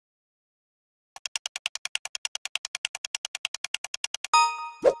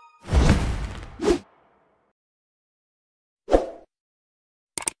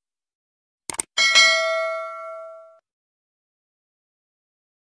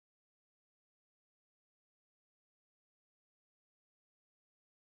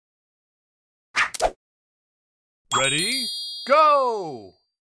Ready, go!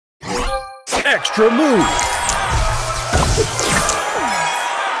 Extra move!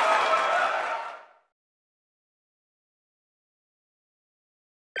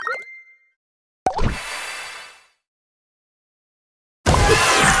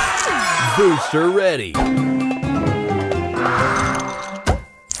 Booster ready.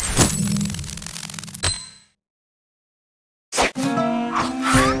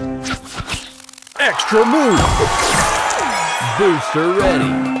 Extra move. Booster ready.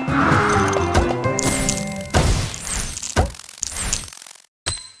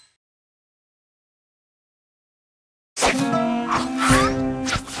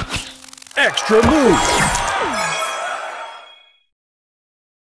 Extra move.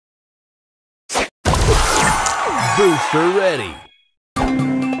 Booster ready.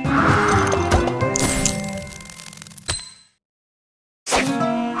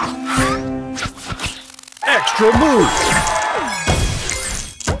 Extra move.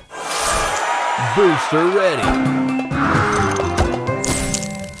 Booster ready.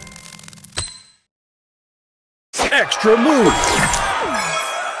 Extra move.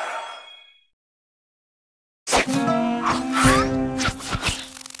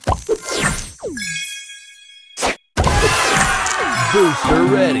 Booster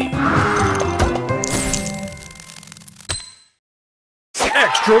ready.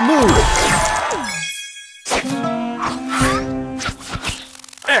 Extra move.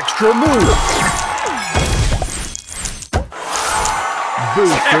 Extra move.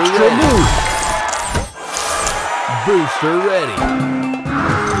 Booster extra ready. Move. Booster ready.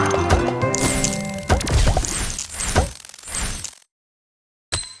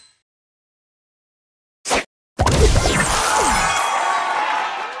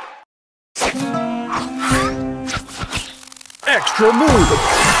 Extra move.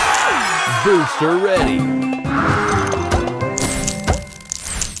 Booster ready.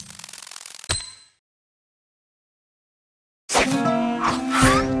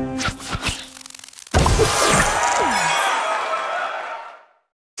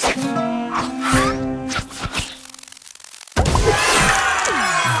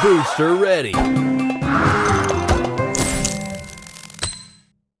 Booster ready.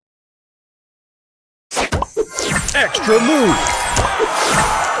 Extra move.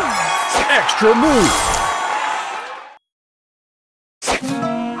 Extra move.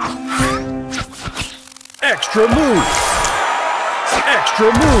 Extra move.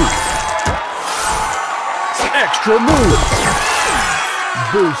 Extra move. Extra move.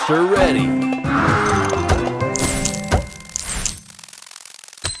 Booster ready.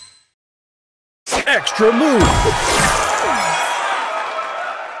 Extra move.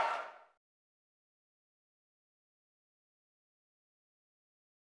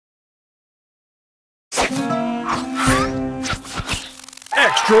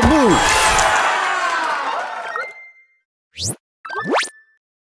 Extra move.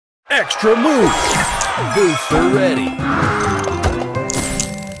 Extra move. Booster ready.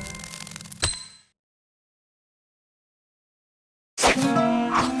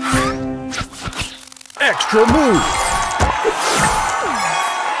 Extra move.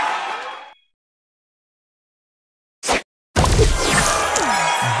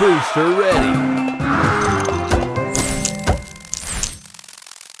 Booster ready.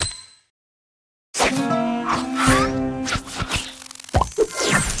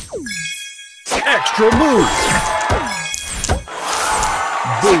 Extra move.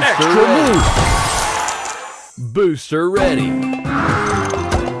 Booster extra ready. Move. Booster ready.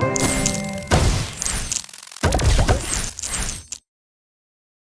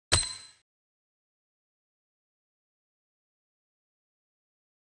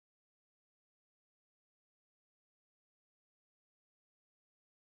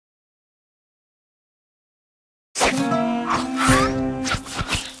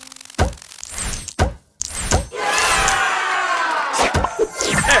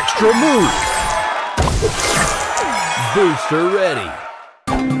 Extra move. Booster ready.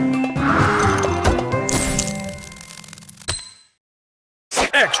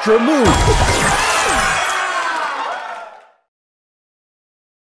 Extra move.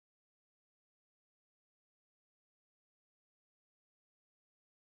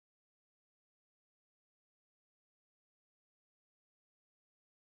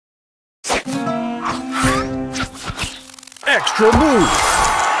 Extra move.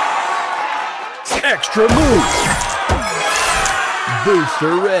 Extra move.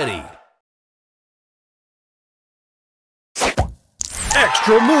 Booster ready.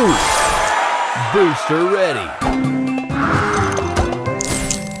 Extra move. Booster ready.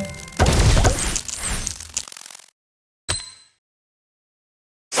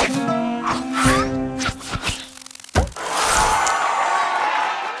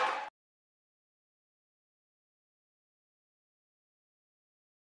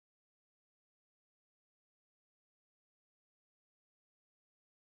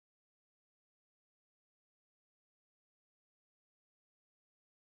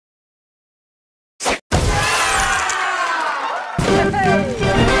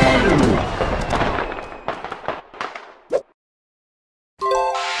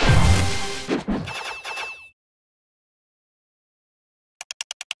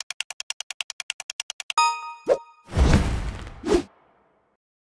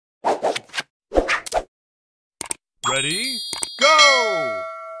 Ready, go!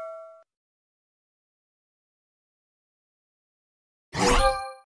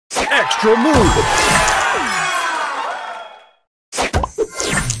 Extra move.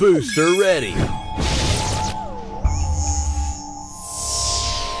 Booster ready.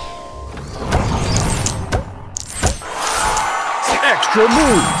 Extra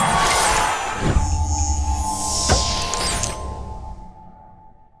move.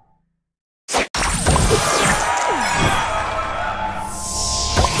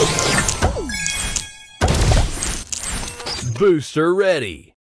 Booster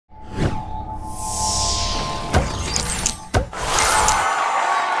ready.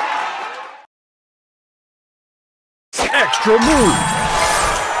 Extra move.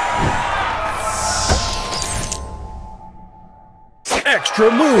 Extra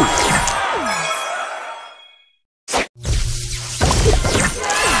move.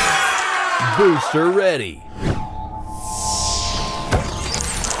 Booster ready.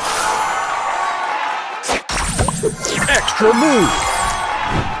 Extra move.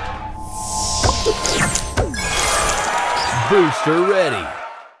 Booster ready.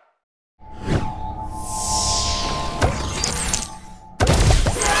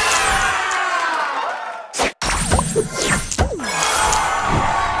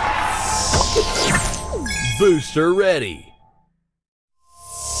 Booster ready.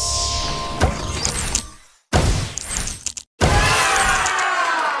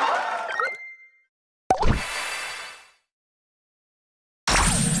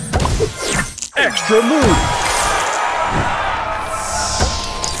 Extra move.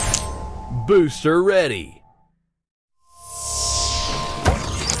 Booster ready.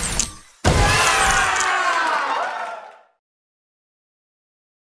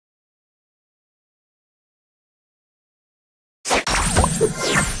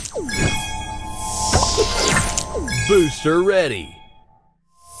 Booster ready.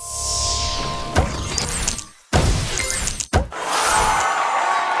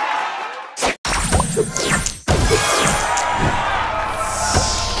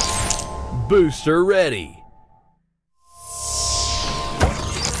 Booster ready.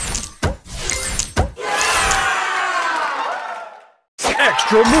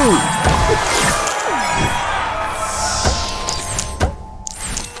 Extra move.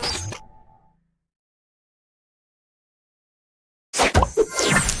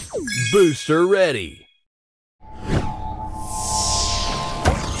 Booster ready.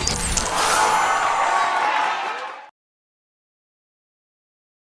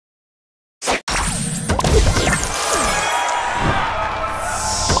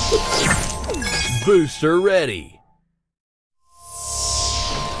 Booster ready.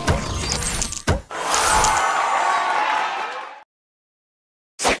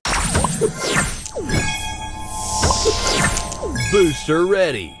 Booster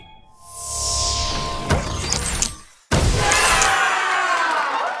ready.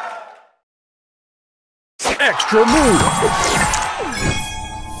 Extra move.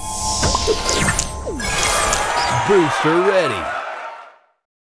 Booster ready.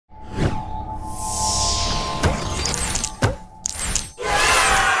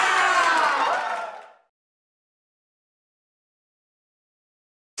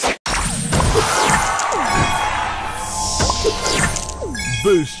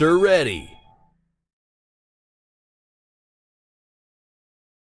 Booster ready.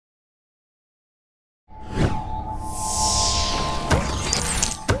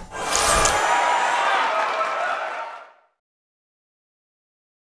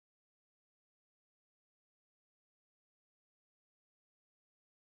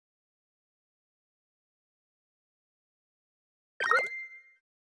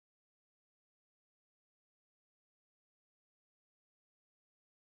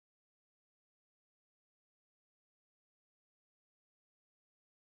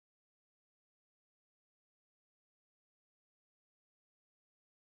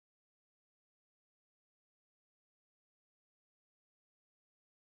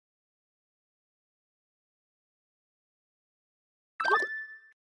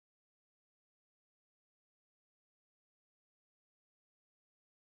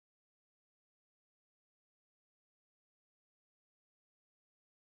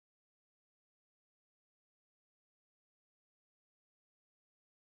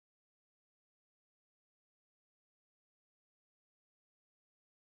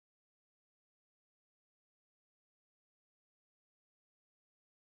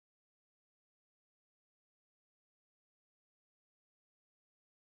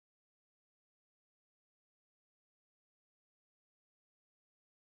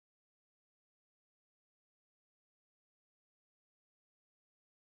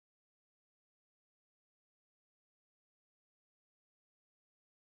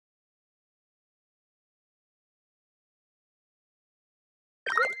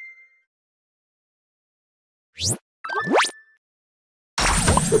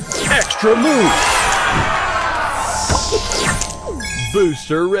 Extra move!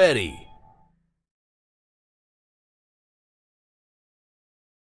 Booster ready!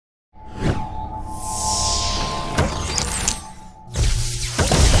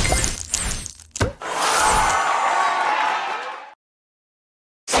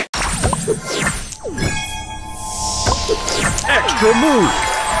 Extra move!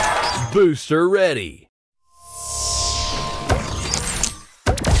 Booster ready!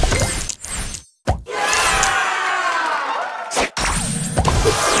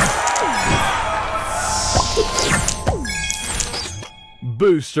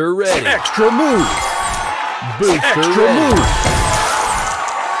 Booster ready! Extra move! Booster Extra ready! Move.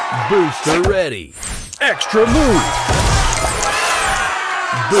 Booster ready! Extra move!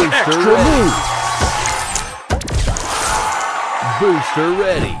 Booster Extra ready! Move. Booster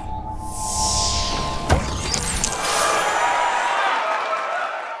ready!